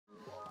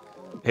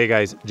Hey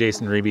guys,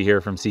 Jason Ribi here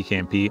from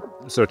Sicamous.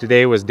 So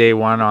today was day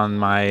one on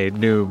my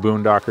new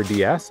Boondocker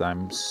DS.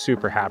 I'm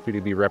super happy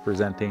to be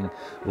representing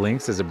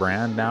Lynx as a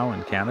brand now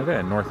in Canada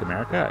and North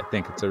America. I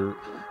think it's a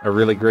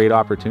really great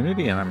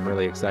opportunity and I'm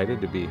really excited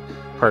to be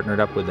partnered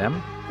up with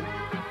them.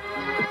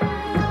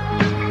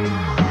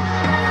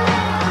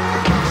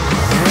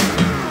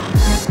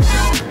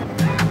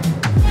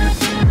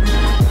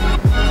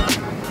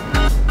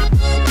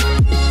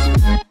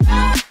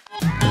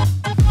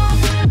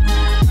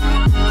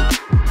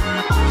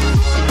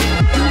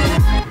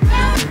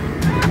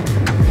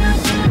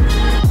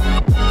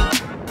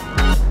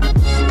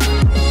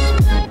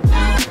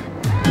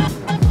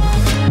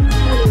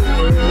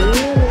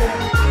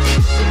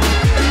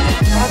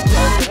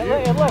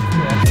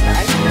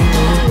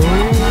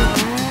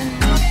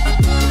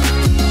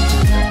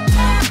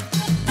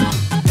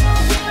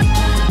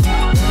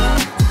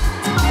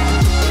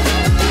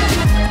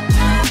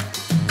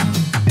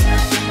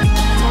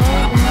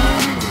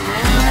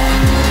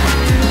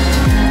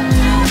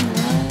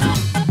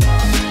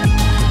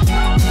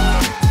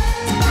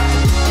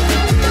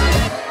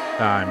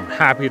 I'm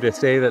happy to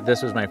say that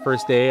this was my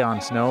first day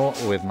on snow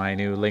with my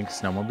new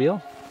Lynx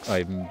snowmobile.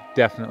 I'm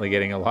definitely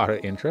getting a lot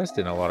of interest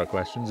and a lot of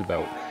questions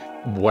about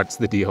what's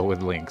the deal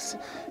with Lynx.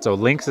 So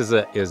Lynx is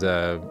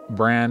a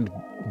brand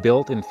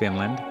built in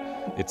Finland.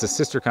 It's a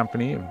sister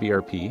company of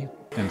BRP,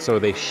 and so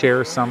they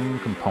share some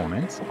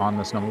components on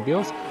the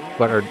snowmobiles,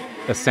 but are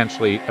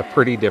essentially a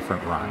pretty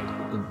different ride.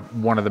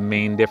 One of the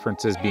main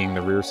differences being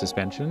the rear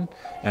suspension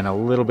and a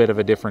little bit of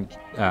a different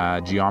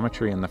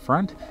geometry in the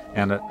front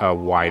and a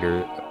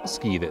wider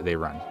ski that they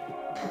run.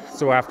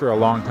 So after a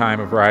long time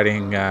of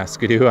riding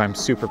Skidoo, I'm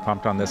super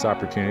pumped on this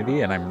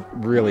opportunity and I'm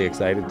really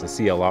excited to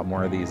see a lot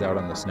more of these out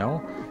on the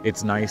snow.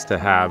 It's nice to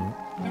have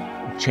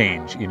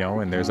change, you know,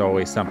 and there's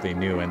always something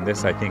new, and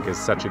this I think is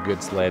such a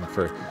good sled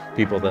for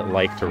people that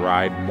like to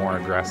ride more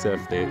aggressive.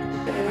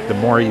 The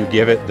more you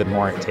give it, the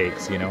more it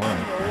takes, you know,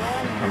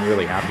 and I'm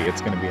really happy.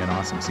 It's going to be an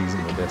awesome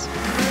season with this.